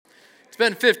It's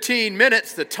been 15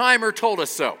 minutes. The timer told us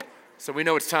so. So we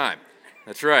know it's time.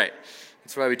 That's right.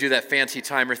 That's why we do that fancy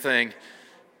timer thing.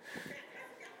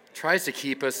 Tries to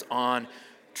keep us on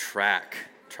track.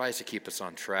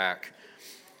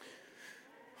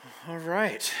 All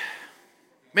right.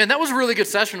 Man, that was a really good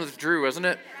session with Drew, wasn't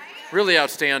it? Really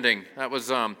outstanding. That was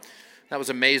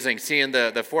amazing. Seeing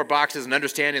the 4 boxes and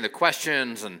understanding the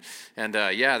questions and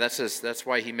yeah, that's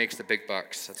why he makes the big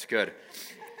bucks. That's good.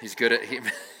 He's good at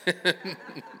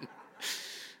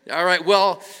All right.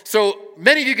 Well, so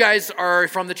many of you guys are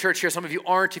from the church here. Some of you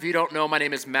aren't. If you don't know, my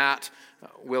name is Matt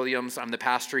Williams. I'm the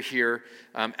pastor here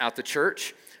at the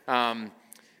church.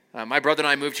 My brother and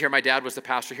I moved here. My dad was the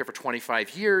pastor here for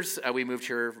 25 years. We moved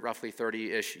here roughly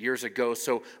 30-ish years ago.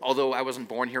 So although I wasn't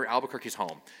born here, Albuquerque's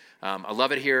home. I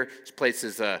love it here. This place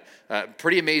is a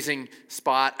pretty amazing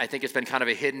spot. I think it's been kind of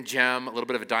a hidden gem, a little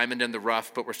bit of a diamond in the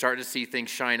rough, but we're starting to see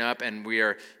things shine up, and we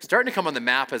are starting to come on the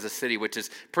map as a city, which is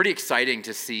pretty exciting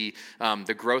to see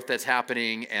the growth that's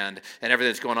happening and everything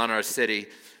that's going on in our city.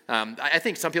 I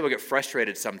think some people get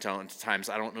frustrated sometimes.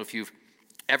 I don't know if you've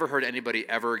ever heard anybody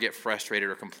ever get frustrated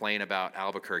or complain about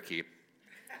Albuquerque.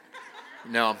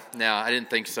 No, I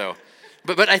didn't think so.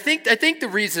 But I think the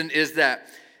reason is that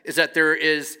there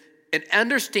is an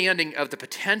understanding of the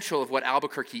potential of what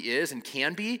Albuquerque is and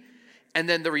can be, and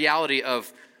then the reality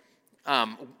of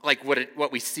what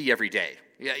we see every day.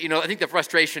 Yeah, I think the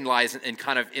frustration lies in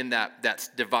kind of in that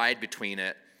divide between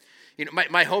it.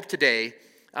 My hope today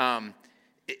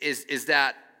is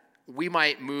that we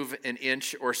might move an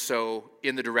inch or so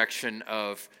in the direction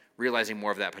of realizing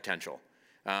more of that potential.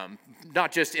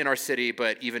 Not just in our city,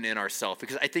 but even in ourselves,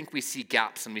 because I think we see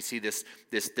gaps, and we see this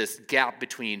gap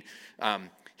between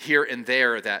here and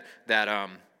there that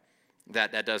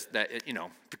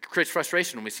creates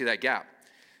frustration when we see that gap.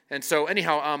 And so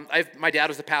anyhow, my dad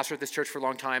was the pastor at this church for a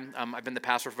long time. I've been the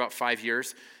pastor for about 5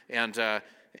 years, and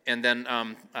then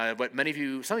what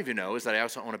some of you know is that I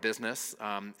also own a business,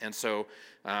 and so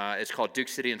it's called Duke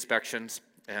City Inspections.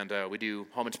 And we do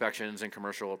home inspections and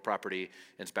commercial property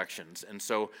inspections. And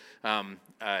so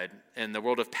in the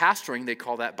world of pastoring, they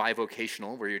call that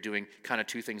bivocational, where you're doing kind of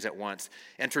 2 things at once.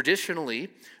 And traditionally,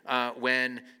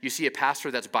 when you see a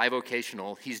pastor that's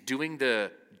bivocational, he's doing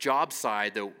the job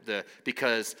side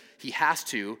because he has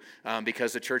to,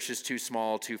 because the church is too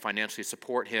small to financially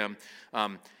support him.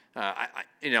 And I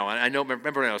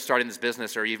remember when I was starting this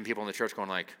business, or even people in the church going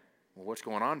like, well, what's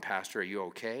going on, Pastor? Are you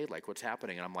okay? Like, what's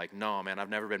happening? And I'm like, no, man, I've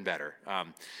never been better.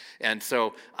 And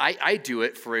so I do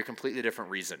it for a completely different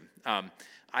reason.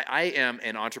 I am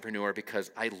an entrepreneur because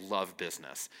I love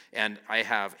business, and I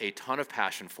have a ton of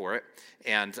passion for it.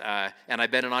 And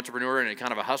I've been an entrepreneur and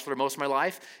kind of a hustler most of my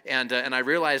life. And I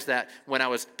realized that when I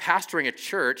was pastoring a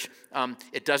church,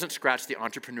 it doesn't scratch the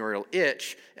entrepreneurial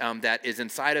itch that is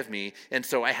inside of me. And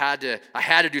so I had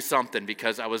to do something,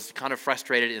 because I was kind of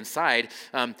frustrated inside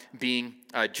being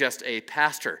just a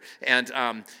pastor. And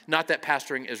not that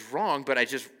pastoring is wrong, but I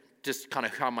just kind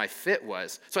of how my fit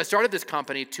was. So I started this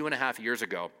company 2.5 years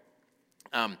ago.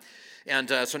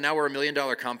 So now we're $1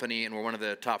 million company, and we're one of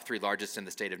the top 3 largest in the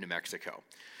state of New Mexico.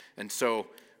 And so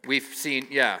we've seen,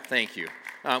 thank you.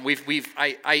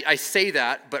 I say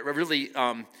that, but really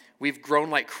we've grown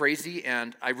like crazy,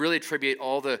 and I really attribute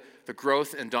all the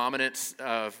growth and dominance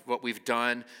of what we've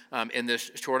done in this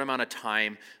short amount of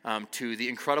time to the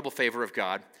incredible favor of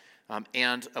God.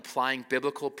 And applying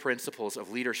biblical principles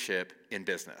of leadership in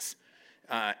business.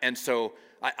 And so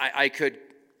I could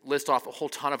list off a whole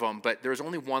ton of them, but there's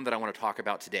only one that I want to talk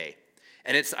about today.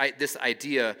 And it's this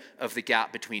idea of the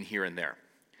gap between here and there.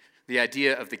 The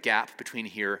idea of the gap between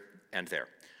here and there.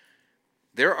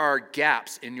 There are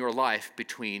gaps in your life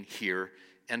between here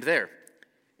and there.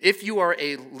 If you are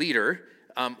a leader,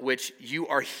 which you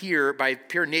are here by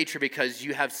pure nature because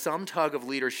you have some tug of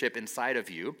leadership inside of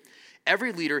you,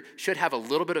 every leader should have a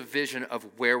little bit of vision of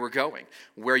where we're going,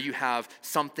 where you have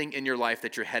something in your life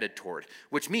that you're headed toward,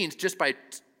 which means just by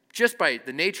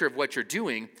the nature of what you're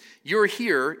doing, you're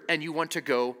here and you want to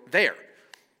go there.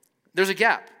 There's a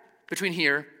gap between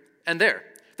here and there.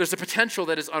 There's a potential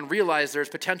that is unrealized. There's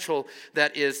potential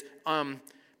that is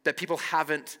that people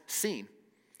haven't seen.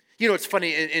 It's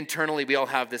funny, internally we all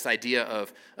have this idea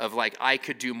of like, I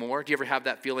could do more. Do you ever have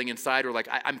that feeling inside, or like,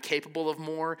 I'm capable of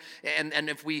more? And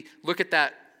if we look at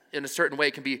that in a certain way,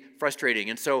 it can be frustrating.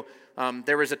 And so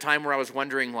there was a time where I was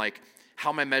wondering, like,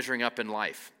 how am I measuring up in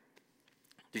life?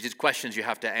 These are questions you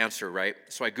have to answer, right?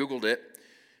 So I Googled it.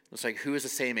 It's like, who is the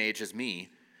same age as me?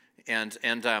 And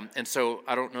so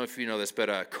I don't know if you know this,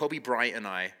 but Kobe Bryant and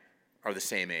I are the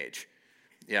same age.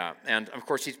 Yeah, and of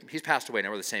course he's passed away.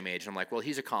 Now we're the same age. And I'm like, well,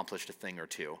 he's accomplished a thing or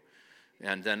two.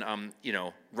 And then,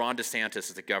 Ron DeSantis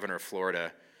is the governor of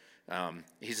Florida.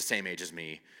 He's the same age as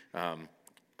me.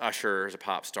 Usher is a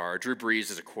pop star. Drew Brees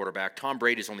is a quarterback. Tom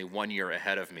Brady is only 1 year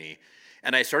ahead of me.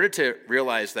 And I started to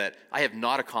realize that I have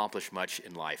not accomplished much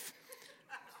in life.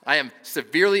 I am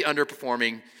severely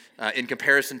underperforming in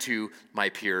comparison to my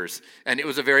peers. And it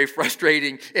was a very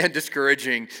frustrating and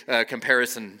discouraging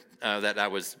comparison that I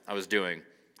was doing.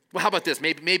 Well, how about this?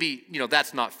 Maybe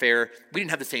that's not fair. We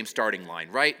didn't have the same starting line,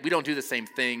 right? We don't do the same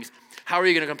things. How are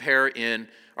you going to compare in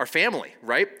our family,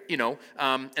 right?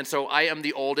 And so I am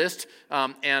the oldest,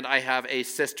 and I have a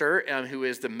sister who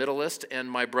is the middleest,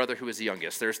 and my brother who is the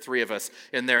youngest. There's 3 of us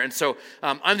in there. And so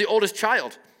I'm the oldest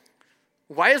child.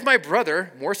 Why is my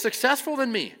brother more successful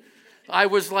than me? I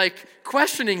was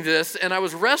questioning this, and I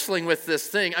was wrestling with this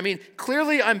thing. I mean,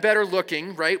 clearly I'm better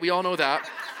looking, right? We all know that.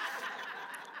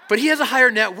 But he has a higher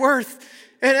net worth.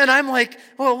 And I'm like,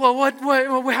 well, what,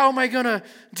 how am I going to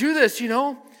do this,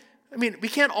 I mean, we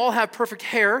can't all have perfect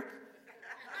hair.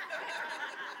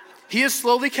 He is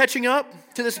slowly catching up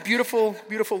to this beautiful,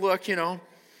 beautiful look, I'm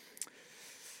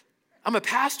a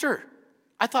pastor.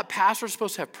 I thought pastors were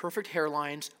supposed to have perfect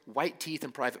hairlines, white teeth,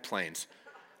 and private planes.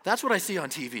 That's what I see on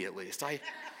TV, at least. I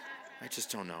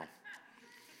just don't know.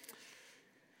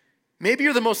 Maybe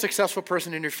you're the most successful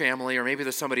person in your family, or maybe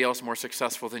there's somebody else more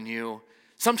successful than you.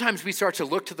 Sometimes we start to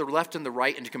look to the left and the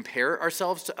right and to compare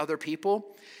ourselves to other people.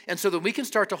 And so that we can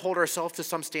start to hold ourselves to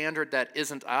some standard that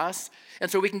isn't us.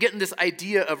 And so we can get in this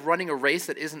idea of running a race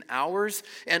that isn't ours.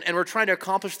 And we're trying to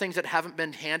accomplish things that haven't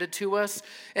been handed to us.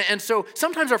 And so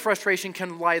sometimes our frustration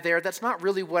can lie there. That's not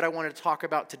really what I wanted to talk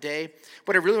about today.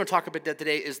 What I really want to talk about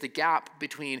today is the gap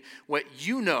between what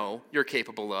you know you're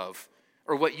capable of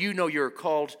or what you know you're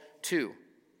called to.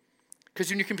 Because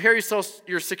when you compare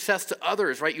your success to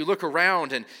others, right, you look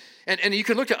around and you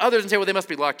can look at others and say, well, they must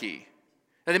be lucky.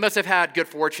 And they must have had good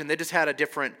fortune. They just had a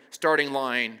different starting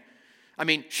line. I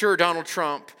mean, sure, Donald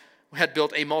Trump had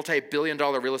built a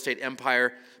multi-billion-dollar real estate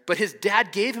empire, but his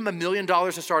dad gave him $1 million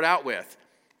to start out with.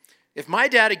 If my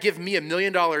dad had given me $1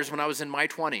 million when I was in my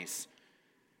 20s,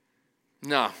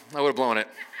 no, I would have blown it.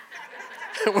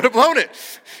 I would have blown it.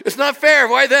 It's not fair.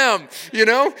 Why them?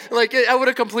 I would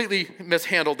have completely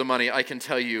mishandled the money. I can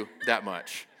tell you that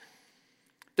much.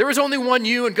 There is only one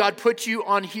you, and God put you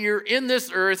on here in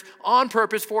this earth on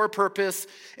purpose, for a purpose,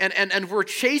 and we're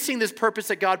chasing this purpose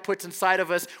that God puts inside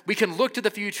of us. We can look to the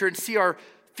future and see our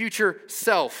future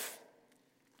self.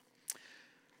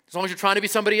 As long as you're trying to be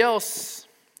somebody else,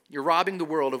 you're robbing the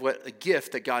world of a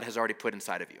gift that God has already put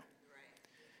inside of you.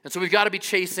 And so we've got to be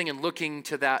chasing and looking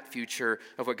to that future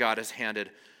of what God has handed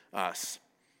us.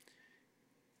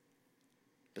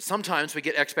 But sometimes we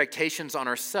get expectations on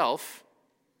ourselves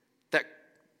that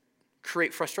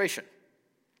create frustration.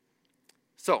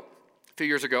 So, a few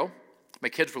years ago, my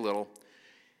kids were little.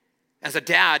 As a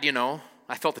dad,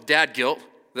 I felt the dad guilt.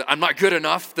 That I'm not good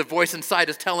enough. The voice inside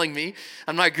is telling me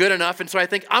I'm not good enough. And so I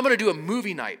think I'm going to do a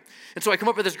movie night. And so I come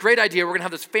up with this great idea. We're going to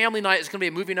have this family night. It's going to be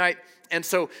a movie night. And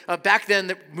so back then,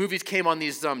 the movies came on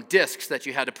these discs that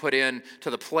you had to put in to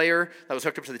the player that was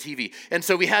hooked up to the TV. And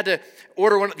so we had to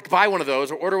buy one of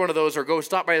those or go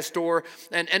stop by a store.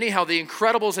 And anyhow, The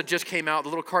Incredibles had just came out, the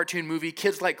little cartoon movie.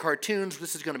 Kids like cartoons.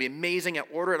 This is going to be amazing. I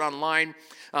order it online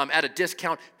at a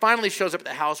discount. Finally shows up at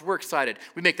the house. We're excited.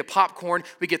 We make the popcorn.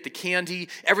 We get the candy.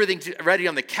 Everything's ready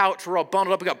on the couch. We're all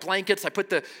bundled up. We got blankets. I put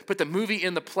the movie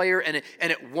in the player, and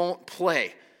it won't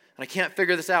play. And I can't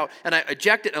figure this out. And I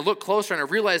eject it, and I look closer, and I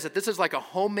realize that this is like a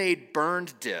homemade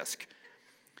burned disc.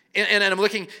 And I'm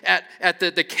looking at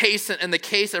the case, and the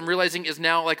case I'm realizing is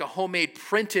now like a homemade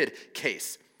printed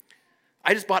case.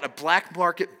 I just bought a black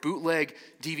market bootleg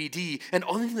DVD, and the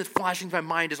only thing that's flashing through my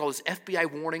mind is all these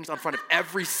FBI warnings on front of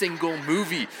every single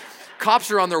movie. Cops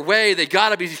are on their way. They got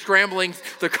to be scrambling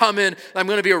to come in. I'm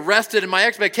going to be arrested, and my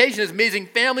expectation is amazing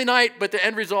family night, but the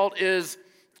end result is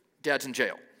Dad's in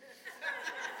jail.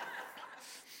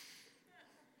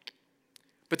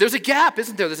 But there's a gap,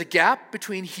 isn't there? There's a gap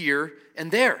between here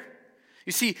and there.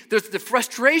 You see, the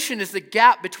frustration is the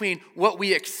gap between what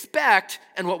we expect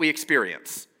and what we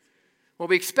experience. What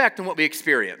we expect and what we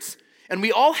experience. And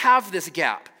we all have this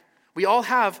gap. We all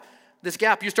have this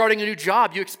gap. You're starting a new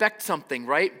job. You expect something,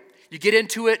 right? You get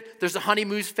into it. There's a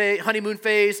honeymoon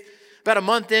phase. About a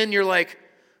month in, you're like,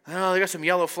 oh, they got some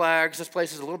yellow flags. This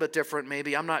place is a little bit different,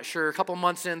 maybe. I'm not sure. A couple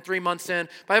months in, 3 months in.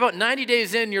 By about 90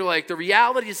 days in, you're like, the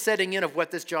reality is setting in of what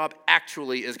this job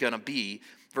actually is going to be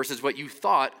versus what you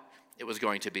thought it was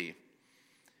going to be.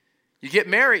 You get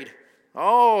married.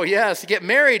 Oh, yes, you get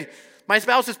married. My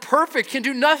spouse is perfect, can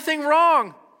do nothing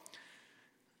wrong.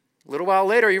 A little while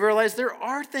later, you realize there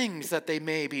are things that they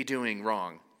may be doing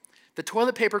wrong. The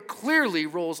toilet paper clearly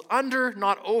rolls under,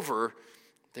 not over.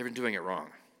 They've been doing it wrong.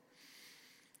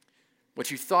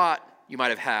 What you thought you might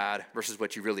have had versus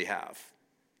what you really have.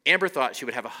 Amber thought she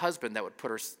would have a husband that would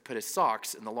put his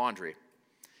socks in the laundry.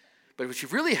 But what she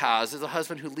really has is a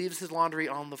husband who leaves his laundry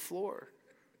on the floor.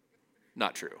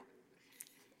 Not true.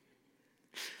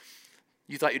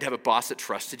 You thought you'd have a boss that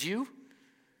trusted you,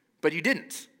 but you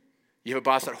didn't. You have a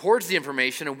boss that hoards the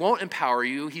information and won't empower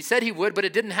you. He said he would, but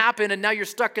it didn't happen, and now you're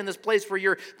stuck in this place where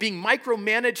you're being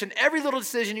micromanaged, and every little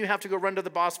decision you have to go run to the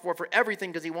boss for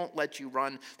everything because he won't let you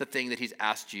run the thing that he's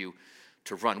asked you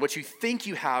to run. What you think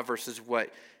you have versus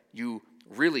what you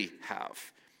really have.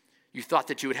 You thought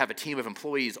that you would have a team of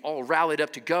employees all rallied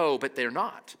up to go, but they're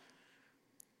not.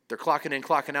 They're clocking in,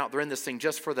 clocking out. They're in this thing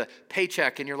just for the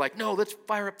paycheck, and you're like, no, let's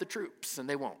fire up the troops, and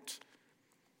they won't.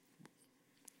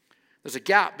 There's a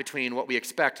gap between what we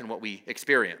expect and what we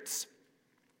experience.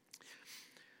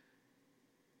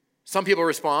 Some people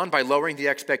respond by lowering the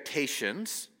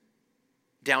expectations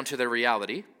down to their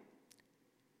reality.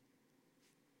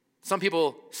 Some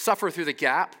people suffer through the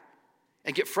gap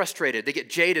and get frustrated. They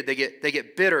get jaded. They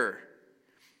get bitter.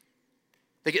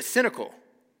 They get cynical.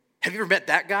 Have you ever met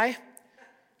that guy?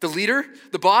 The leader,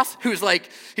 the boss, he's like,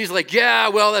 yeah,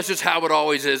 well, that's just how it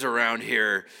always is around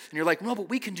here. And you're like, no, but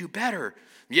we can do better.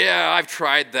 Yeah, I've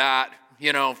tried that.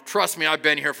 Trust me, I've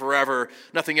been here forever.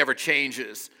 Nothing ever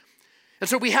changes. And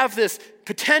so we have this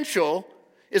potential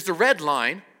is the red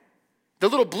line. The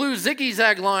little blue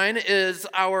zigzag line is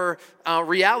our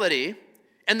reality.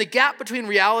 And the gap between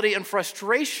reality and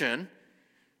frustration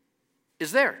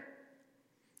is there.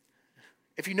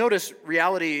 If you notice,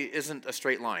 reality isn't a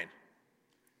straight line.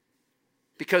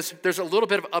 Because there's a little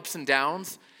bit of ups and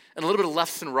downs and a little bit of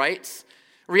lefts and rights.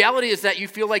 Reality is that you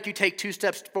feel like you take 2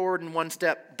 steps forward and 1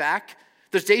 step back.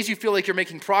 There's days you feel like you're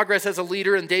making progress as a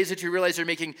leader and days that you realize you're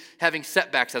having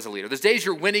setbacks as a leader. There's days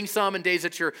you're winning some and days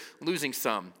that you're losing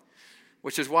some,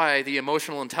 which is why the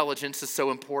emotional intelligence is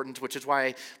so important, which is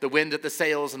why the wind at the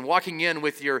sails and walking in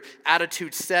with your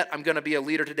attitude set, I'm going to be a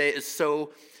leader today, is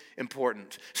so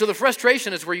important. So the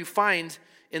frustration is where you find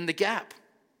in the gap.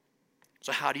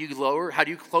 So how do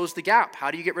you close the gap? How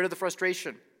do you get rid of the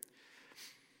frustration?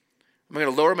 I'm going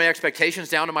to lower my expectations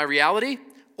down to my reality,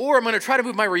 or I'm going to try to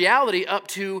move my reality up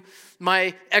to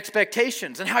my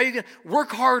expectations. And how are you going to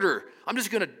work harder? I'm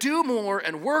just going to do more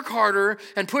and work harder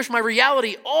and push my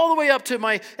reality all the way up to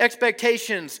my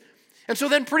expectations. And so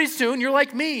then pretty soon you're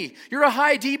like me. You're a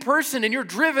high D person and you're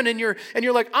driven and you're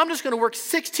like, I'm just going to work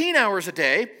 16 hours a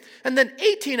day and then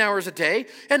 18 hours a day.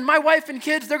 And my wife and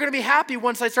kids, they're going to be happy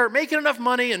once I start making enough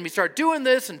money and we start doing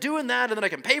this and doing that. And then I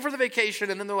can pay for the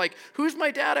vacation. And then they're like, who's my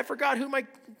dad? I forgot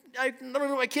I don't know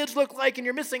what my kids look like, and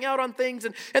you're missing out on things.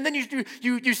 And then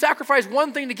you sacrifice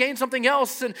one thing to gain something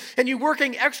else, and you're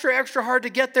working extra hard to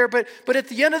get there. But at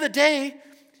the end of the day,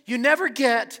 you never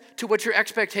get to what your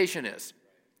expectation is.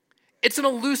 It's an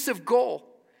elusive goal.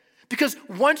 Because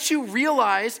once you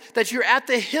realize that you're at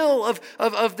the hill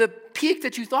of the peak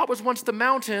that you thought was once the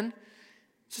mountain,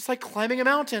 it's just like climbing a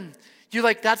mountain. You're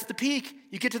like, that's the peak.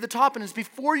 You get to the top, and it's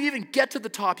before you even get to the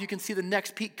top, you can see the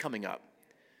next peak coming up.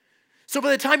 So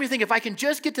by the time you think, if I can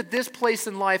just get to this place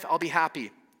in life, I'll be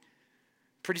happy.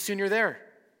 Pretty soon you're there. And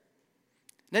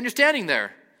then you're standing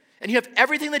there, and you have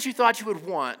everything that you thought you would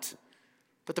want.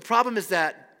 But the problem is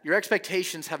that your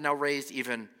expectations have now raised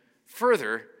even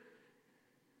further.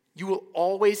 You will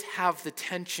always have the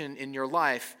tension in your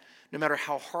life, no matter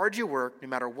how hard you work, no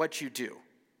matter what you do.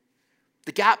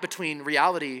 The gap between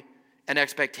reality and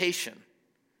expectation,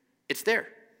 it's there.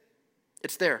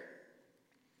 It's there.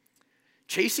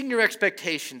 Chasing your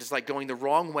expectations is like going the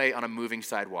wrong way on a moving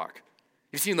sidewalk.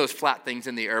 You've seen those flat things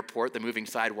in the airport, the moving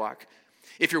sidewalk.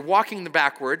 If you're walking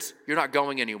backwards, you're not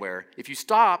going anywhere. If you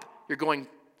stop, you're going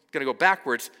to go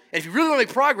backwards. And if you really want to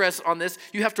make progress on this,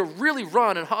 you have to really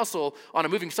run and hustle on a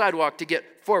moving sidewalk to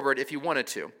get forward if you wanted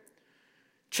to.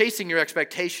 Chasing your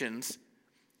expectations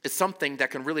is something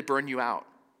that can really burn you out.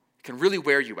 It can really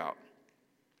wear you out.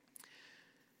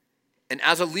 And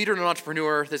as a leader and an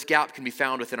entrepreneur, this gap can be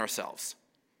found within ourselves.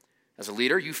 As a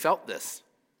leader, you felt this.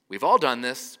 We've all done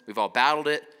this. We've all battled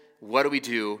it. What do we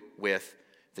do with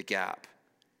the gap?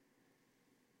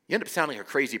 You end up sounding like a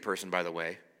crazy person, by the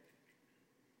way.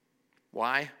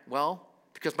 Why? Well,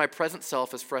 because my present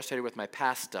self is frustrated with my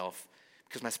past self,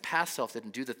 because my past self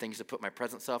didn't do the things that put my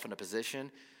present self in a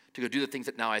position to go do the things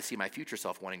that now I see my future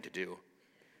self wanting to do.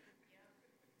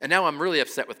 And now I'm really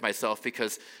upset with myself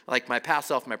because like my past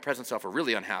self and my present self are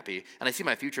really unhappy, and I see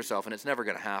my future self and it's never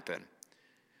going to happen.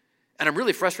 And I'm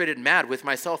really frustrated and mad with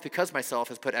myself because myself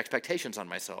has put expectations on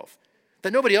myself.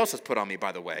 that nobody else has put on me,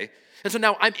 by the way. And so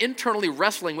now I'm internally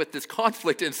wrestling with this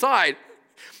conflict inside.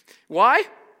 Why?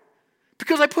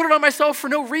 Because I put it on myself for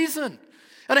no reason.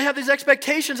 And I have these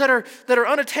expectations that are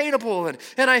unattainable.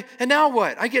 And now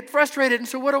what? I get frustrated. And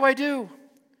so what do?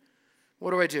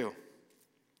 What do?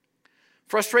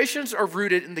 Frustrations are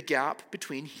rooted in the gap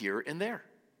between here and there.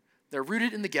 They're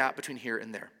rooted in the gap between here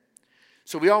and there.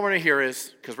 So we all want to hear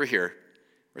is, because we're here,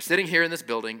 we're sitting here in this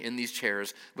building, in these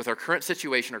chairs, with our current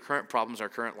situation, our current problems, our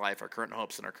current life, our current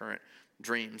hopes, and our current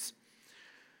dreams.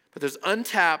 But there's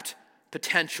untapped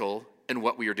potential in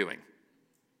what we are doing.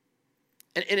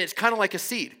 And it's kind of like a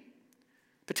seed.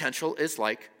 Potential is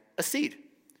like a seed.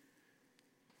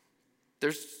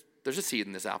 There's a seed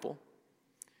in this apple.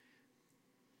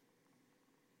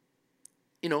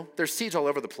 There's seeds all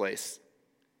over the place.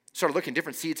 Started looking,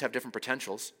 different seeds have different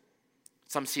potentials.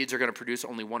 Some seeds are going to produce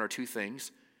only one or two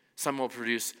things. Some will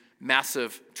produce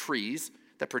massive trees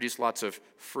that produce lots of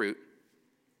fruit.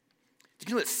 Did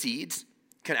you know that seeds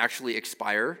can actually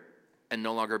expire and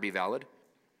no longer be valid?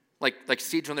 Like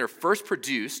seeds, when they're first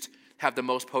produced, have the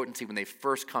most potency when they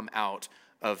first come out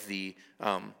of the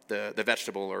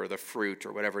vegetable or the fruit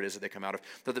or whatever it is that they come out of.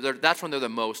 That's when they're the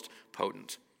most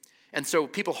potent. And so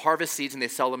people harvest seeds and they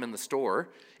sell them in the store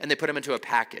and they put them into a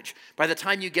package. By the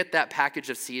time you get that package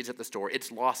of seeds at the store,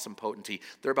 it's lost some potency.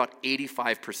 They're about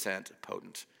 85%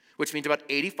 potent, which means about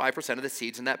 85% of the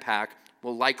seeds in that pack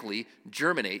will likely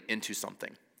germinate into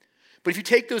something. But if you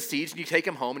take those seeds and you take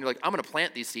them home and you're like, I'm going to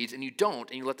plant these seeds, and you don't,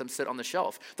 and you let them sit on the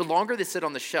shelf, the longer they sit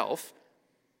on the shelf,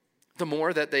 the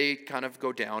more that they kind of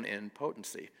go down in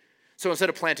potency. So instead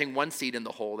of planting one seed in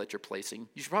the hole that you're placing,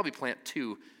 you should probably plant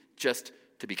two just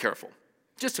to be careful,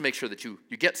 just to make sure that you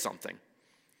get something.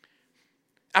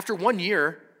 After 1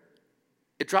 year,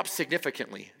 it drops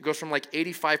significantly. It goes from like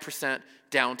 85%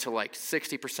 down to like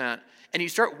 60%. And you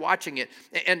start watching it.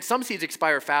 And some seeds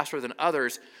expire faster than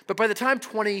others. But by the time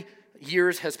 20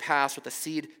 years has passed with the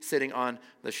seed sitting on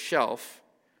the shelf,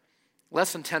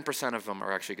 less than 10% of them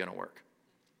are actually going to work.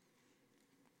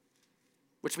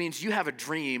 Which means you have a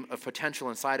dream of potential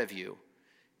inside of you.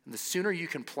 And the sooner you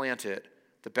can plant it,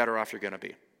 the better off you're going to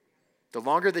be. The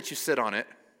longer that you sit on it,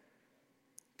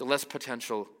 the less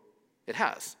potential it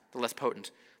has, the less potent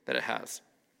that it has.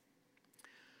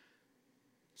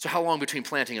 So how long between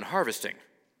planting and harvesting?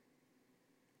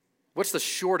 What's the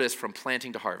shortest from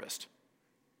planting to harvest?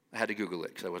 I had to Google it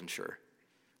because I wasn't sure.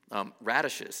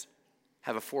 Radishes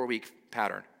have a 4-week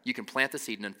pattern. You can plant the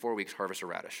seed and in 4 weeks harvest a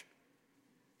radish.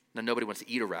 Now, nobody wants to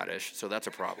eat a radish, so that's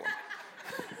a problem.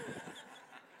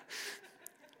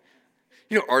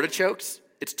 Artichokes,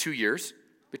 it's 2 years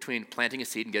between planting a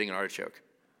seed and getting an artichoke.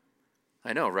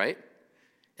 I know, right?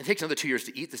 It takes another 2 years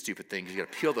to eat the stupid thing because you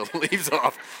got to peel the leaves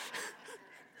off.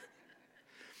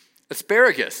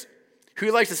 Asparagus.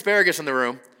 Who likes asparagus in the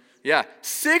room? Yeah,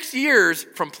 6 years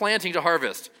from planting to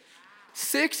harvest.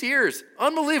 6 years.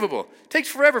 Unbelievable. Takes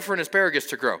forever for an asparagus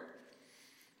to grow.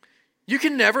 You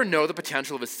can never know the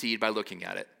potential of a seed by looking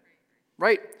at it,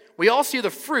 right? We all see the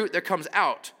fruit that comes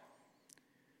out.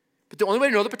 But the only way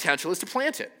to know the potential is to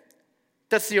plant it.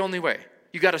 That's the only way.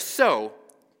 You got to sow.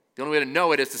 The only way to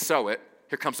know it is to sow it.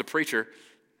 Here comes the preacher.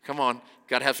 Come on.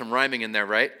 Got to have some rhyming in there,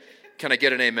 right? Can I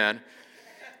get an amen?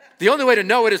 The only way to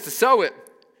know it is to sow it.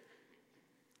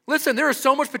 Listen, there is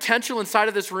so much potential inside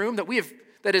of this room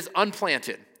that is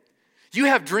unplanted. You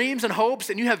have dreams and hopes,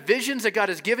 and you have visions that God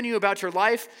has given you about your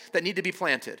life that need to be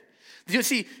planted. You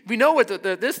see, we know what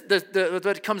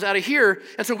what comes out of here,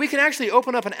 and so we can actually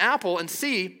open up an apple and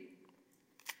see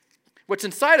what's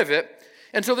inside of it.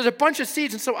 And so there's a bunch of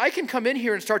seeds, and so I can come in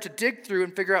here and start to dig through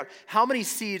and figure out how many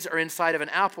seeds are inside of an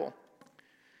apple.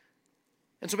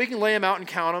 And so we can lay them out and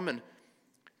count them.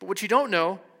 But what you don't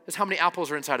know is how many apples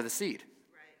are inside of the seed.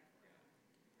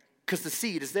 Because the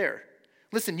seed is there.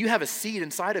 Listen, you have a seed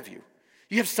inside of you.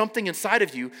 You have something inside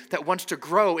of you that wants to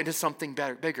grow into something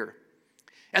bigger.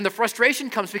 And the frustration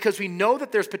comes because we know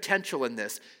that there's potential in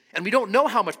this, and we don't know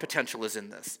how much potential is in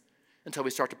this until we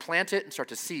start to plant it and start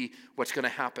to see what's going to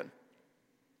happen.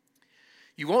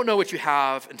 You won't know what you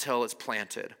have until it's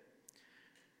planted.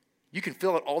 You can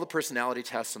fill out all the personality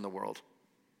tests in the world.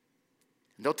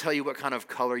 And they'll tell you what kind of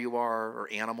color you are or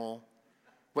animal,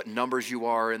 what numbers you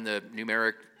are in the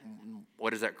numeric,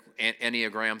 what is that,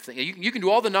 Enneagram thing. You can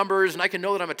do all the numbers, and I can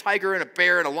know that I'm a tiger and a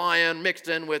bear and a lion mixed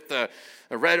in with a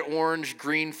red, orange,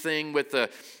 green thing with the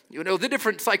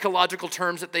different psychological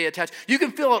terms that they attach. You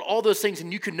can fill out all those things,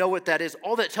 and you can know what that is.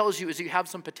 All that tells you is you have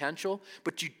some potential,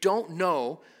 but you don't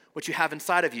know what you have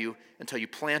inside of you until you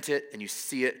plant it and you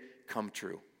see it come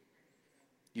true.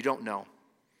 You don't know.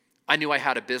 I knew I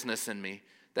had a business in me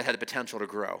that had the potential to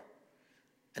grow.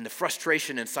 And the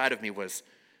frustration inside of me was,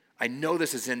 I know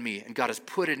this is in me, and God has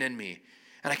put it in me.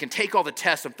 And I can take all the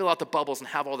tests and fill out the bubbles and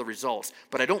have all the results,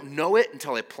 but I don't know it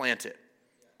until I plant it.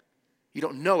 You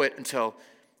don't know it until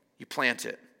you plant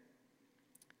it.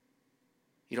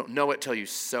 You don't know it till you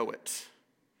sow it.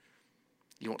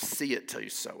 You won't see it till you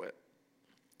sow it.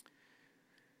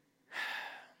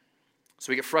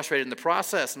 So we get frustrated in the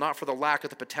process, not for the lack of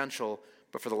the potential,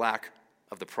 but for the lack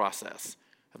of the process,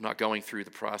 of not going through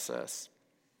the process.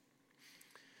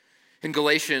 In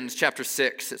Galatians chapter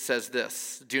 6, it says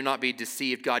this, "Do not be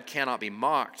deceived, God cannot be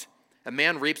mocked. A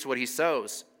man reaps what he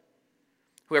sows.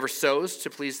 Whoever sows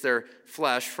to please their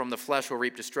flesh, from the flesh will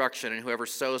reap destruction, and whoever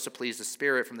sows to please the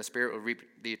Spirit, from the Spirit will reap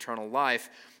the eternal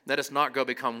life. Let us not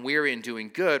become weary in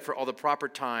doing good, for all the proper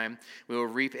time we will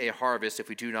reap a harvest if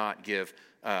we do not give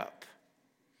up."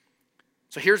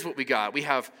 So here's what we got.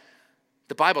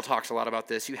 The Bible talks a lot about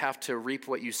this. You have to reap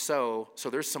what you sow. So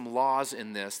there's some laws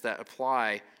in this that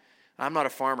apply. I'm not a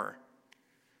farmer.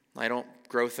 I don't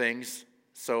grow things.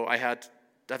 So I had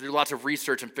to do lots of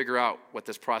research and figure out what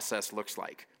this process looks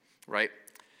like, right?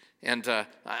 And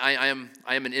I am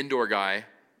an indoor guy,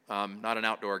 not an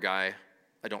outdoor guy.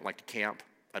 I don't like to camp.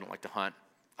 I don't like to hunt.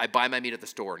 I buy my meat at the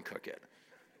store and cook it.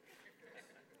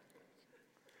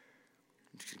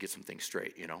 Just to get some things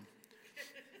straight,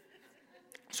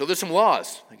 So there's some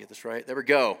laws. I get this right? There we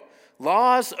go.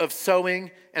 Laws of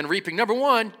sowing and reaping. Number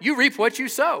one, you reap what you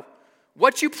sow.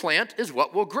 What you plant is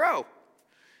what will grow.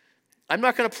 I'm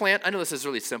not going to plant, I know this is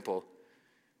really simple,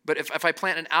 but if I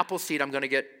plant an apple seed, I'm going to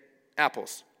get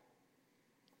apples.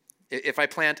 If I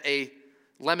plant a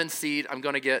lemon seed, I'm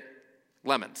going to get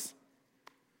lemons.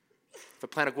 If I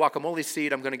plant a guacamole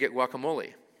seed, I'm going to get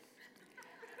guacamole.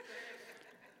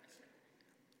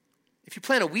 If you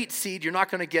plant a wheat seed, you're not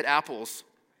going to get apples.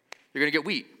 You're going to get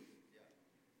wheat.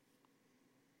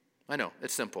 I know,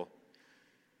 it's simple.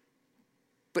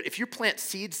 But if you plant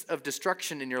seeds of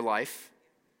destruction in your life,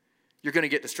 you're going to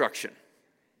get destruction.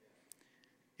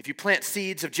 If you plant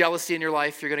seeds of jealousy in your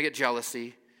life, you're going to get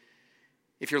jealousy.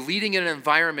 If you're leading in an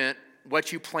environment,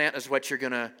 what you plant is what you're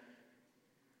going to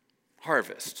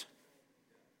harvest.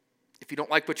 If you don't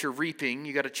like what you're reaping,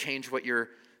 you got to change what you're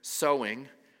sowing.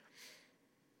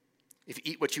 If you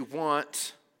eat what you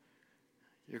want,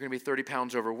 you're going to be 30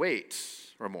 pounds overweight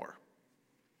or more.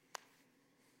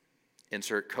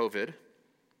 Insert COVID.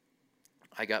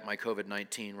 I got my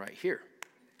COVID-19 right here.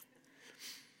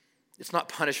 It's not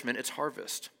punishment, it's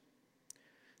harvest.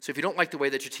 So if you don't like the way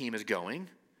that your team is going,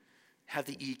 have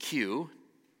the EQ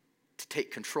to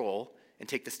take control and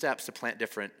take the steps to plant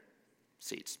different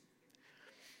seeds.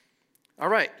 All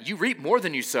right, you reap more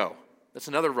than you sow. That's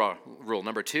another rule.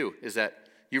 Number 2 is that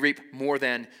you reap more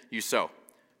than you sow.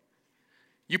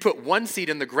 You put one seed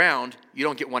in the ground, you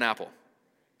don't get one apple.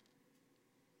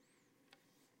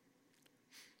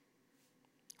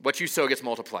 What you sow gets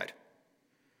multiplied.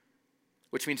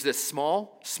 Which means this: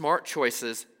 small, smart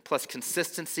choices plus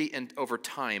consistency and over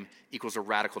time equals a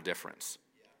radical difference.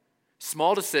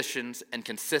 Small decisions and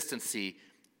consistency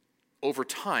over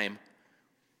time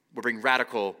will bring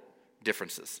radical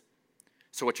differences.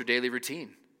 So what's your daily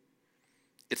routine?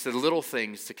 It's the little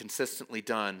things that consistently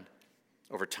done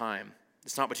over time.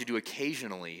 It's not what you do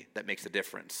occasionally that makes a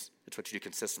difference. It's what you do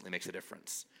consistently makes a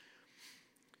difference.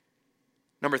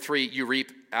 Number 3, you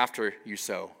reap after you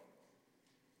sow.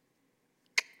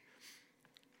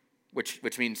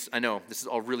 Which means, I know, this is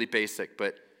all really basic,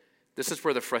 but this is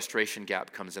where the frustration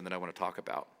gap comes in that I want to talk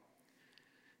about.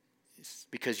 It's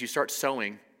because you start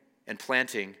sowing and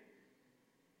planting,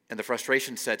 and the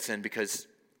frustration sets in because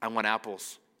I want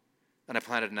apples, and I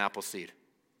planted an apple seed.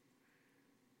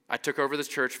 I took over this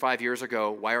church 5 years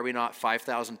ago. Why are we not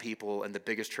 5,000 people and the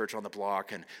biggest church on the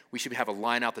block? And we should have a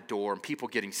line out the door and people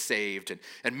getting saved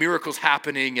and miracles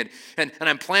happening. And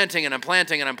I'm planting and I'm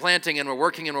planting and I'm planting and we're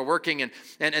working and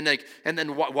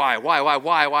then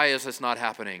why is this not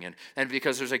happening? And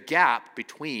because there's a gap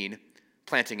between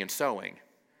planting and sowing.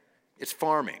 It's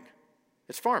farming.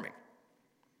 It's farming.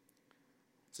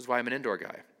 This is why I'm an indoor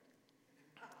guy.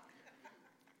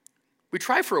 We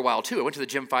tried for a while too. I went to the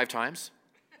gym 5 times.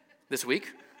 This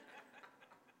week.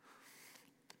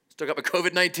 Still got my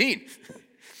COVID-19.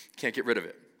 Can't get rid of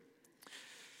it.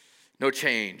 No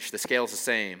change. The scale's the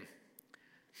same.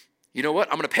 You know what?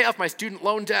 I'm going to pay off my student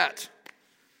loan debt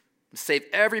and save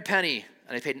every penny.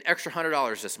 And I paid an extra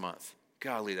 $100 this month.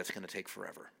 Golly, that's going to take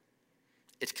forever.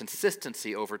 It's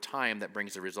consistency over time that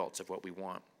brings the results of what we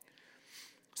want.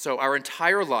 So our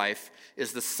entire life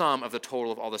is the sum of the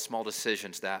total of all the small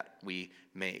decisions that we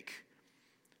make.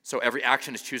 So every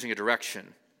action is choosing a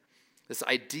direction. This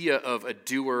idea of a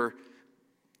doer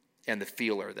and the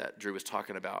feeler that Drew was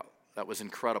talking about. That was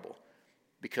incredible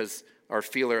because our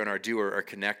feeler and our doer are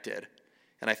connected.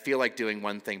 And I feel like doing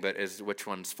one thing, but is which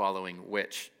one's following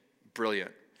which?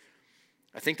 Brilliant.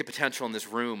 I think the potential in this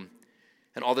room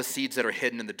and all the seeds that are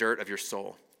hidden in the dirt of your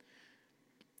soul.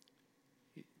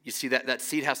 You see, that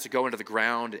seed has to go into the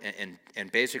ground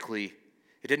and basically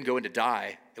it didn't go into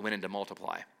die, it went into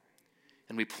multiply.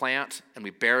 And we plant and we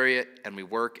bury it and we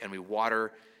work and we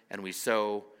water and we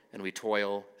sow and we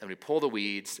toil and we pull the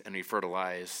weeds and we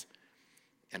fertilize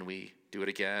and we do it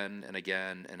again and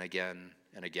again and again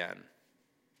and again.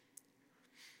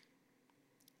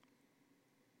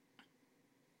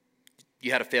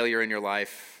 You had a failure in your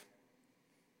life,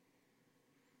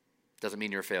 doesn't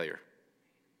mean you're a failure.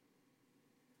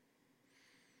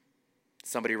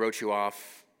 Somebody wrote you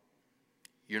off,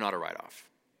 you're not a write-off.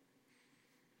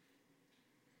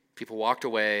 People walked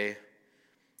away, it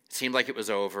seemed like it was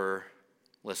over.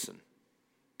 Listen,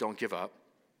 don't give up.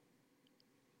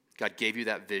 God gave you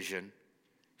that vision.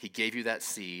 He gave you that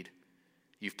seed.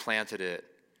 You've planted it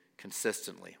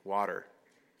consistently. Water,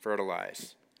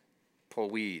 fertilize,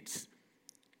 pull weeds.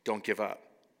 Don't give up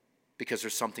because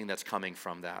there's something that's coming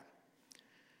from that.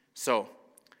 So,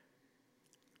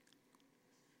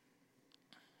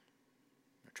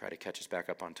 I'll try to catch us back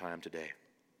up on time today.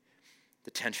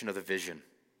 The tension of the vision.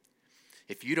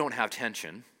 If you don't have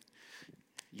tension,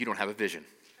 you don't have a vision.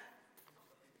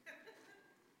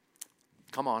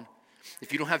 Come on.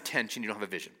 If you don't have tension, you don't have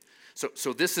a vision.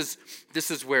 So this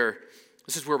is where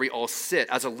we all sit.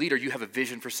 As a leader, you have a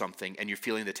vision for something and you're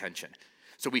feeling the tension.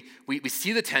 So we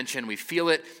see the tension, we feel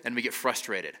it, and we get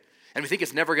frustrated. And we think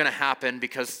it's never going to happen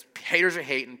because haters are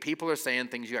hating, people are saying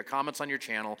things, you got comments on your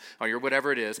channel, or your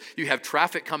whatever it is. You have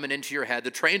traffic coming into your head, the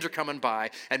trains are coming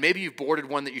by, and maybe you've boarded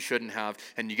one that you shouldn't have,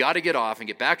 and you got to get off and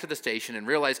get back to the station and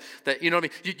realize that, you know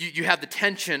what I mean, you have the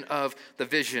tension of the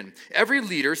vision. Every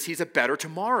leader sees a better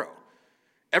tomorrow.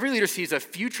 Every leader sees a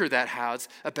future that has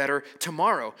a better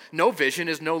tomorrow. No vision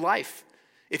is no life.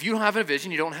 If you don't have a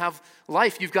vision, you don't have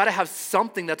life. You've got to have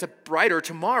something that's a brighter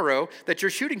tomorrow that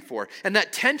you're shooting for. And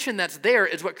that tension that's there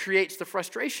is what creates the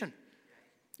frustration.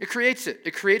 It creates it.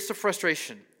 It creates the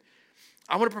frustration.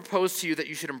 I want to propose to you that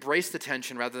you should embrace the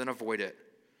tension rather than avoid it.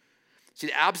 See,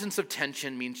 the absence of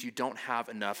tension means you don't have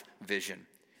enough vision.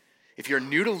 If you're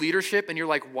new to leadership and you're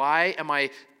like, why am I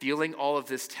feeling all of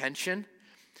this tension?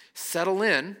 Settle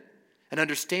in and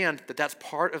understand that that's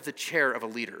part of the chair of a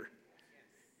leader.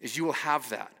 Is you will have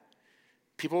that.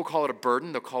 People will call it a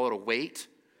burden. They'll call it a weight.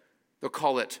 They'll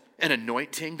call it an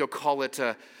anointing. They'll call it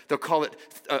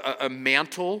a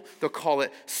mantle. They'll call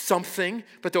it something.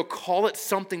 But they'll call it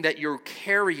something that you're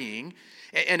carrying,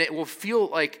 and it will feel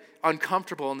like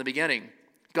uncomfortable in the beginning.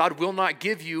 God will not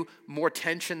give you more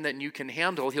tension than you can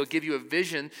handle. He'll give you a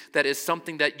vision that is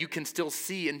something that you can still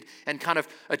see and kind of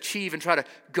achieve and try to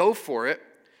go for it.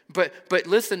 But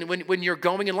listen, when you're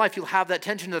going in life, you'll have that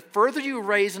tension. The further you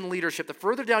raise in leadership, the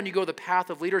further down you go the path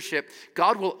of leadership,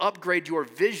 God will upgrade your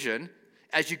vision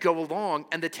as you go along,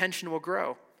 and the tension will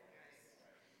grow.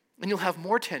 And you'll have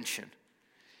more tension.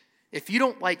 If you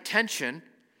don't like tension,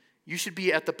 you should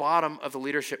be at the bottom of the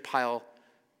leadership pile,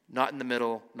 not in the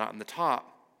middle, not in the top.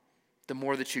 The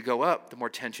more that you go up, the more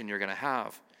tension you're going to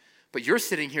have. But you're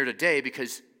sitting here today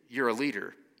because you're a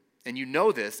leader, and you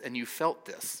know this, and you felt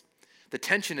this. The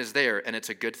tension is there, and it's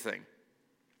a good thing.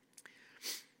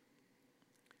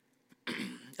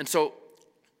 And so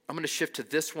I'm going to shift to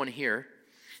this one here.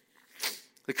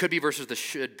 The could be versus the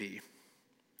should be.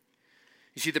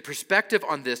 You see, the perspective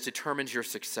on this determines your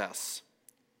success.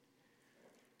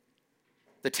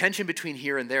 The tension between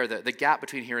here and there, the gap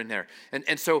between here and there.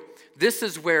 And so this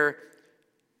is where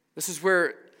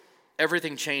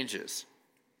everything changes.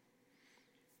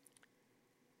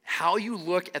 How you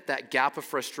look at that gap of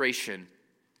frustration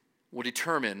will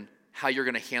determine how you're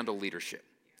going to handle leadership.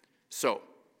 So,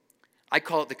 I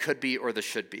call it the could be or the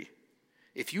should be.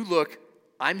 If you look,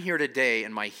 I'm here today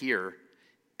in my here,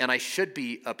 and I should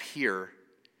be up here,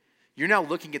 you're now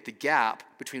looking at the gap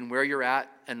between where you're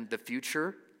at and the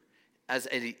future as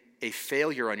a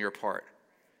failure on your part.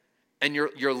 And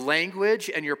your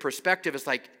language and your perspective is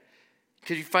like,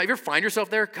 could you ever find yourself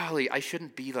there? Golly, I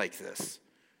shouldn't be like this.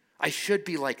 I should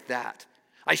be like that.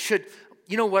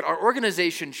 You know what? Our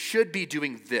organization should be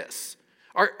doing this.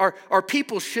 Our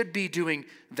people should be doing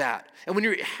that. And when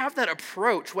you have that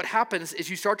approach, what happens is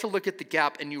you start to look at the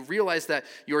gap and you realize that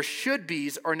your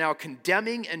should-bes are now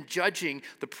condemning and judging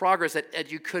the progress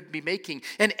that you could be making.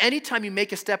 And anytime you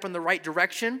make a step in the right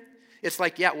direction, it's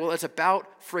like, yeah, well, it's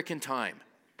about frickin' time.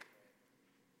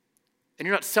 And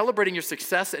you're not celebrating your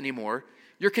success anymore.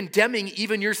 You're condemning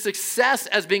even your success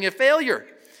as being a failure.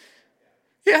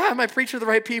 Yeah, am I preaching to the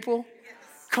right people?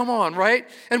 Come on, right?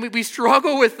 And we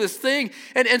struggle with this thing.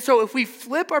 And so if we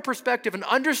flip our perspective and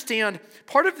understand,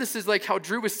 part of this is like how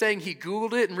Drew was saying he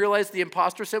Googled it and realized the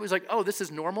imposter said, was like, oh, this is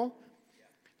normal?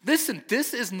 Listen,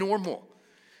 this is normal.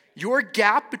 Your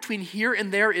gap between here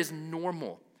and there is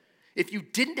normal. If you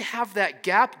didn't have that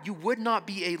gap, you would not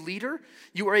be a leader.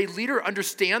 You are a leader,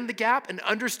 understand the gap and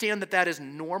understand that that is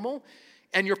normal.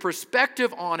 And your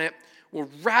perspective on it will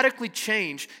radically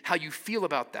change how you feel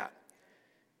about that.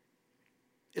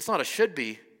 It's not a should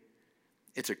be,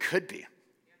 it's a could be.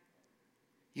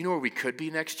 You know where we could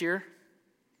be next year?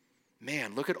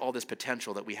 Man, look at all this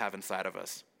potential that we have inside of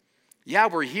us. Yeah,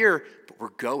 we're here, but we're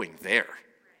going there.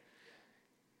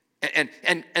 And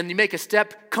you make a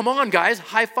step, come on guys,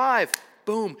 high five,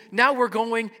 boom. Now we're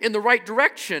going in the right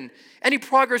direction. Any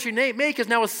progress you make is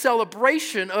now a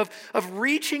celebration of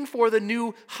reaching for the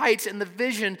new heights and the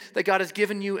vision that God has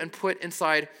given you and put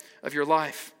inside of your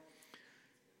life.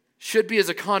 Should be as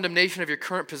a condemnation of your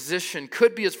current position,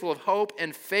 could be as full of hope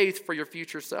and faith for your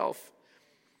future self.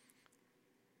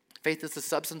 Faith is the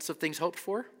substance of things hoped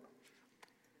for.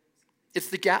 It's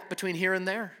the gap between here and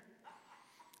there.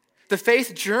 The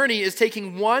faith journey is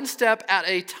taking one step at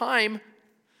a time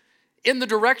in the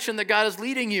direction that God is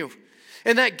leading you.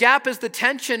 And that gap is the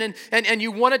tension, and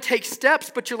you want to take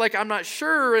steps, but you're like, I'm not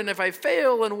sure, and if I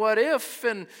fail, and what if?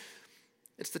 And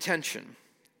it's the tension.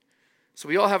 So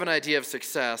we all have an idea of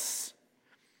success,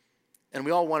 and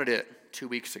we all wanted it 2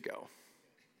 weeks ago.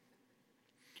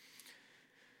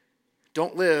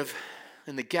 Don't live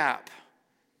in the gap.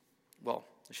 Well,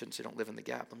 I shouldn't say don't live in the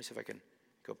gap. Let me see if I can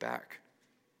go back.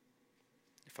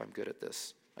 If I'm good at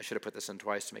this. I should have put this in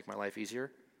twice to make my life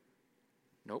easier.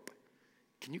 Nope.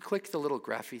 Can you click the little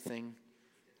graphy thing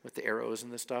with the arrows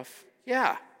and this stuff?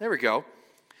 Yeah, there we go.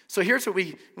 So here's what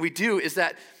we do is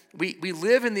that we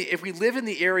live in the, if we live in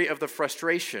the area of the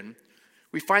frustration,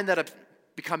 we find that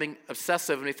becoming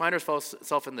obsessive and we find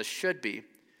ourselves in the should be.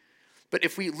 But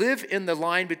if we live in the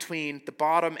line between the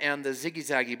bottom and the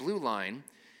ziggy-zaggy blue line,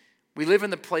 we live in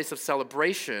the place of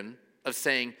celebration of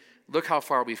saying, look how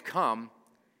far we've come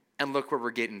and look where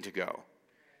we're getting to go.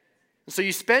 And so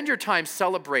you spend your time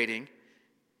celebrating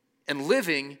and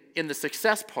living in the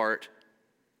success part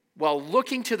while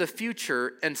looking to the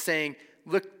future and saying,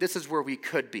 look, this is where we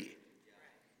could be.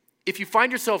 If you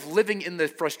find yourself living in the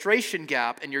frustration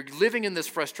gap and you're living in this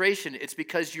frustration, it's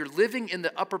because you're living in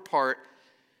the upper part,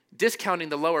 discounting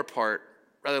the lower part,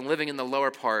 rather than living in the lower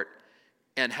part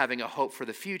and having a hope for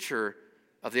the future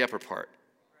of the upper part.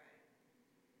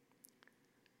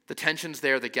 The tension's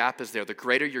there, the gap is there. The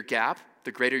greater your gap,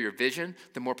 the greater your vision,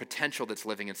 the more potential that's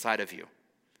living inside of you.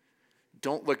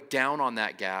 Don't look down on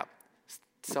that gap.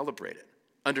 Celebrate it,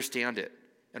 understand it,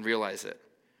 and realize it.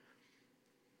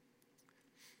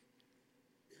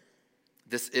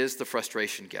 This is the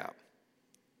frustration gap.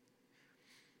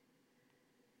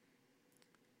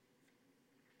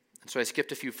 And so I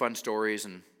skipped a few fun stories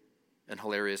and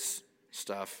hilarious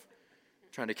stuff,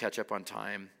 trying to catch up on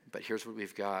time. But here's what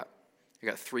we've got. I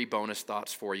got 3 bonus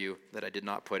thoughts for you that I did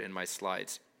not put in my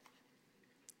slides,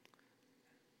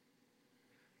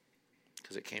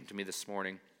 because it came to me this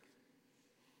morning.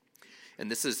 And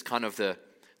this is kind of the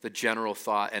general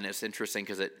thought, and it's interesting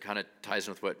because it kind of ties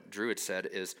in with what Drew had said,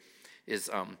 is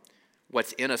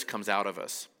what's in us comes out of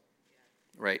us,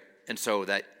 right? And so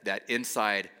that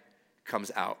inside comes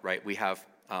out, right? We have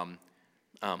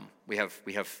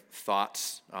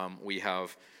thoughts, we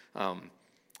have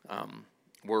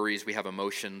worries, we have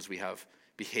emotions, we have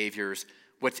behaviors.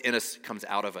 What's in us comes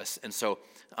out of us. And so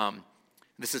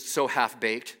this is so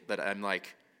half-baked that I'm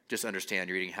like, just understand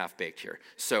you're eating half-baked here.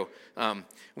 So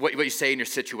what you say in your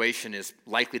situation is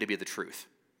likely to be the truth.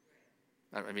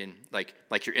 I mean, like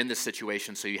you're in this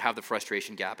situation, so you have the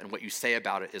frustration gap, and what you say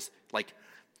about it is like,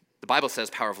 the Bible says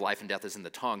power of life and death is in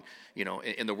the tongue. You know,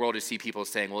 in the world you see people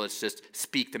saying, well, let's just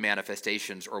speak the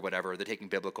manifestations or whatever. They're taking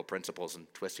biblical principles and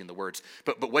twisting the words.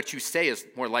 But what you say is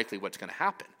more likely what's going to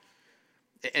happen.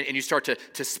 And you start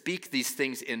to speak these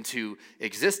things into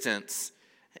existence.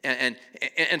 And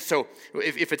so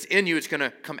if it's in you, it's going to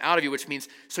come out of you, which means,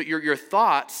 so your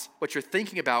thoughts, what you're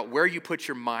thinking about, where you put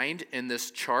your mind in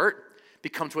this chart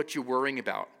becomes what you're worrying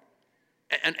about.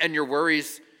 And your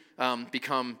worries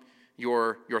become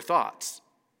your thoughts.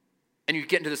 And you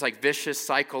get into this like vicious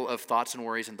cycle of thoughts and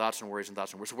worries and thoughts and worries and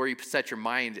thoughts and worries. So where you set your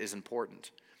mind is important.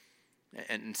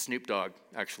 And Snoop Dogg,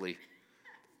 actually,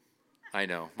 I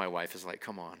know, my wife is like,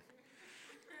 come on.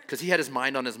 Because he had his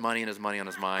mind on his money and his money on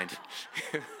his mind.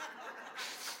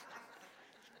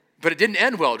 But it didn't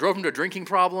end well. It drove him to a drinking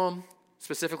problem,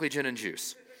 specifically gin and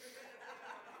juice.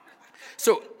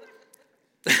 So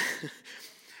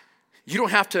you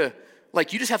don't have to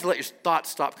like you just have to let your thoughts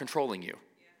stop controlling you.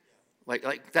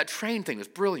 Like that train thing is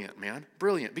brilliant, man.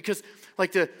 Brilliant. Because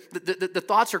like the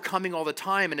thoughts are coming all the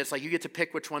time, and it's like you get to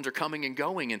pick which ones are coming and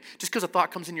going. And just because a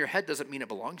thought comes in your head doesn't mean it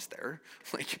belongs there.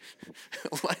 Like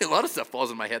a lot of stuff falls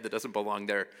in my head that doesn't belong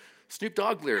there. Snoop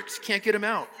Dogg lyrics, can't get them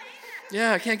out.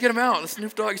 Yeah, I can't get them out. The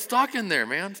Snoop Dogg is stuck in there,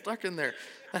 man. Stuck in there.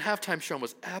 That halftime show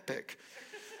was epic.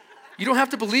 You don't have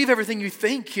to believe everything you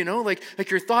think,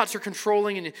 like your thoughts are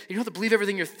controlling, and you don't have to believe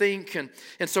everything you think. And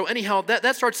so anyhow,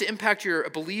 that starts to impact your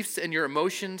beliefs and your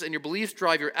emotions, and your beliefs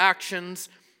drive your actions.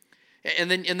 And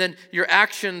then your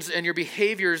actions and your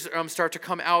behaviors start to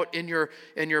come out in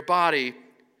your body.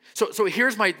 So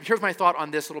here's my thought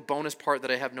on this little bonus part that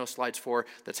I have no slides for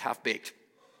that's half-baked.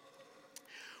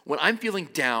 When I'm feeling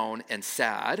down and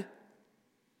sad,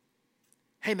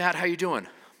 hey, Matt, how you doing?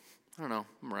 I don't know.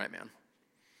 I'm all right, man.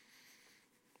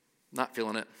 Not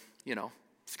feeling it,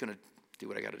 just going to do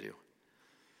what I got to do.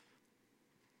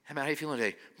 Hey, Matt, how you feeling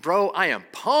today? Bro, I am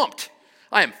pumped.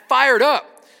 I am fired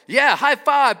up. Yeah, high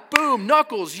five, boom,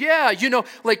 knuckles, yeah.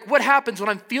 Like what happens when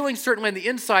I'm feeling certainly on the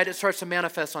inside, it starts to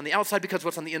manifest on the outside because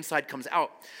what's on the inside comes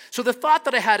out. So the thought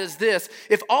that I had is this: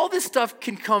 if all this stuff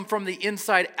can come from the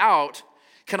inside out,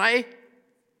 can I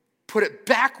put it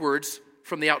backwards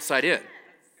from the outside in?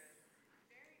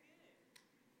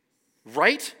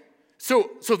 Right?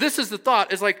 So this is the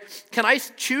thought, is like, can I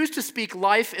choose to speak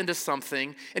life into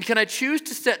something, and can I choose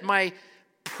to set my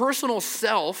personal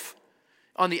self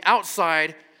on the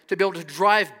outside to be able to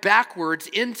drive backwards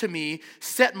into me,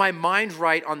 set my mind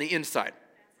right on the inside?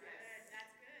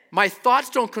 My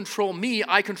thoughts don't control me,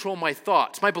 I control my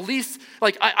thoughts. My beliefs,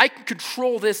 like I can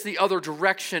control this the other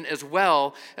direction as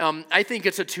well. I think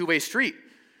it's a two-way street.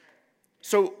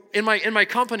 So in my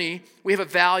company, we have a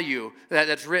value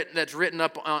that's written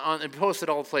up on and posted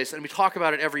all the place, and we talk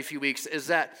about it every few weeks, is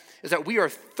that we are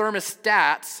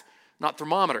thermostats, not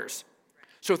thermometers.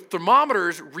 So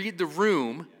thermometers read the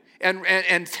room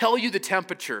and tell you the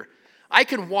temperature. I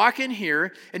can walk in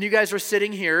here, and you guys are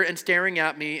sitting here and staring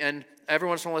at me, and every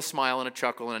once in a while a smile and a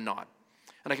chuckle and a nod.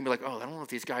 And I can be like, oh, I don't know if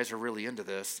these guys are really into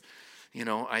this.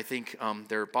 I think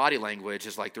their body language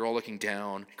is like they're all looking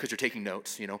down because they're taking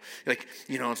notes,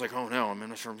 it's like, oh no, I'm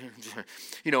in this room,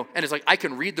 and it's like I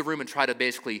can read the room and try to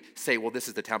basically say, well, this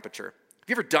is the temperature. Have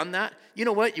you ever done that? You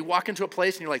know what? You walk into a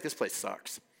place and you're like, this place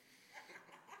sucks.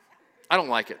 I don't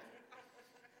like it.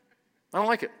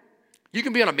 You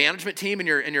can be on a management team in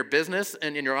your business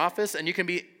and in your office, and you can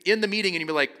be in the meeting and you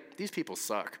be like, these people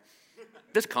suck.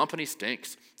 This company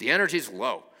stinks. The energy's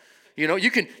low. You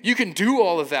can do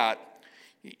all of that.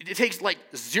 It takes like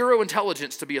zero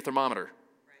intelligence to be a thermometer.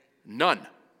 None.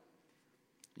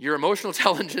 Your emotional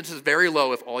intelligence is very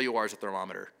low if all you are is a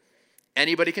thermometer.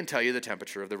 Anybody can tell you the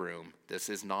temperature of the room. This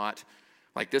is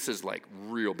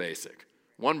real basic.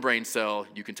 One brain cell,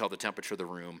 you can tell the temperature of the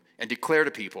room and declare to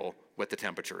people what the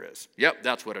temperature is. Yep,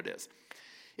 that's what it is.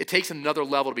 It takes another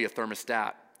level to be a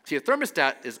thermostat. See, a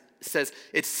thermostat says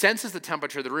it senses the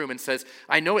temperature of the room and says,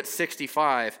 I know it's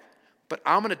 65, but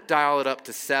I'm going to dial it up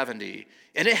to 70.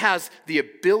 And it has the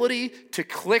ability to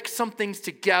click some things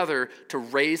together to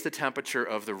raise the temperature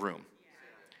of the room.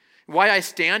 Why I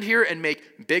stand here and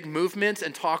make big movements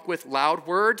and talk with loud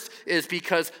words is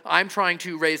because I'm trying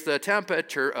to raise the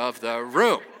temperature of the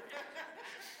room.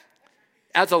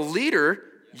 As a leader,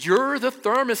 you're the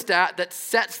thermostat that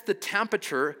sets the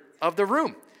temperature of the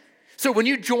room. So when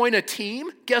you join a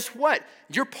team, guess what?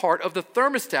 You're part of the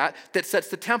thermostat that sets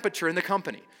the temperature in the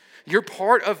company. You're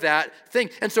part of that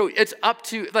thing. And so it's up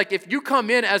to, like, if you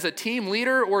come in as a team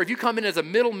leader or if you come in as a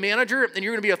middle manager and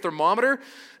you're going to be a thermometer,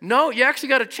 no, you actually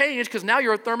got to change because now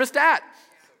you're a thermostat.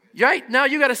 Right? Now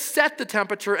you got to set the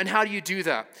temperature, and how do you do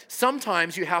that?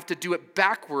 Sometimes you have to do it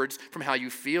backwards from how you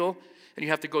feel, and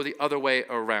you have to go the other way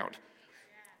around.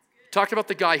 Talked about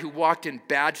the guy who walked in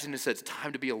badged and said, it's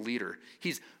time to be a leader.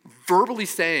 He's verbally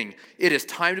saying, it is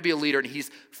time to be a leader, and he's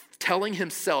telling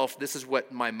himself, this is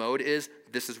what my mode is,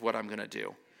 this is what I'm going to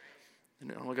do.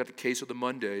 And I got the case of the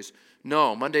Mondays.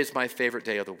 No, Monday's my favorite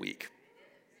day of the week.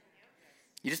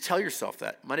 You just tell yourself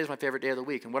that. Monday's my favorite day of the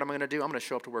week. And what am I going to do? I'm going to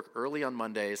show up to work early on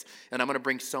Mondays, and I'm going to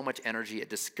bring so much energy, it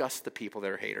disgusts the people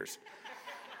that are haters.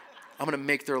 I'm going to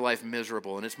make their life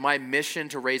miserable. And it's my mission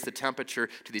to raise the temperature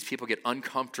till these people get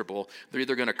uncomfortable. They're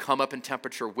either going to come up in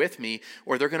temperature with me,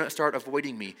 or they're going to start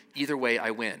avoiding me. Either way,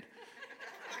 I win.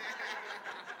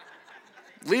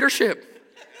 Leadership.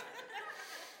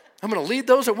 I'm going to lead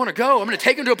those that want to go. I'm going to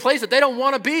take them to a place that they don't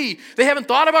want to be. They haven't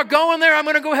thought about going there. I'm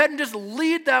going to go ahead and just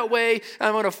lead that way, and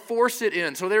I'm going to force it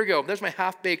in. So there we go. There's my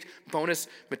half-baked bonus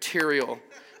material.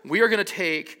 We are going to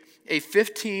take a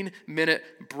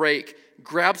 15-minute break.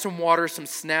 Grab some water, some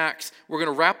snacks. We're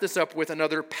going to wrap this up with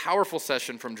another powerful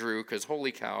session from Drew, because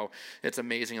holy cow, it's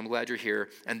amazing. I'm glad you're here.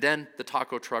 And then the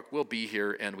taco truck will be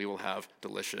here, and we will have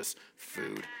delicious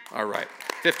food. All right,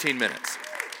 15 minutes.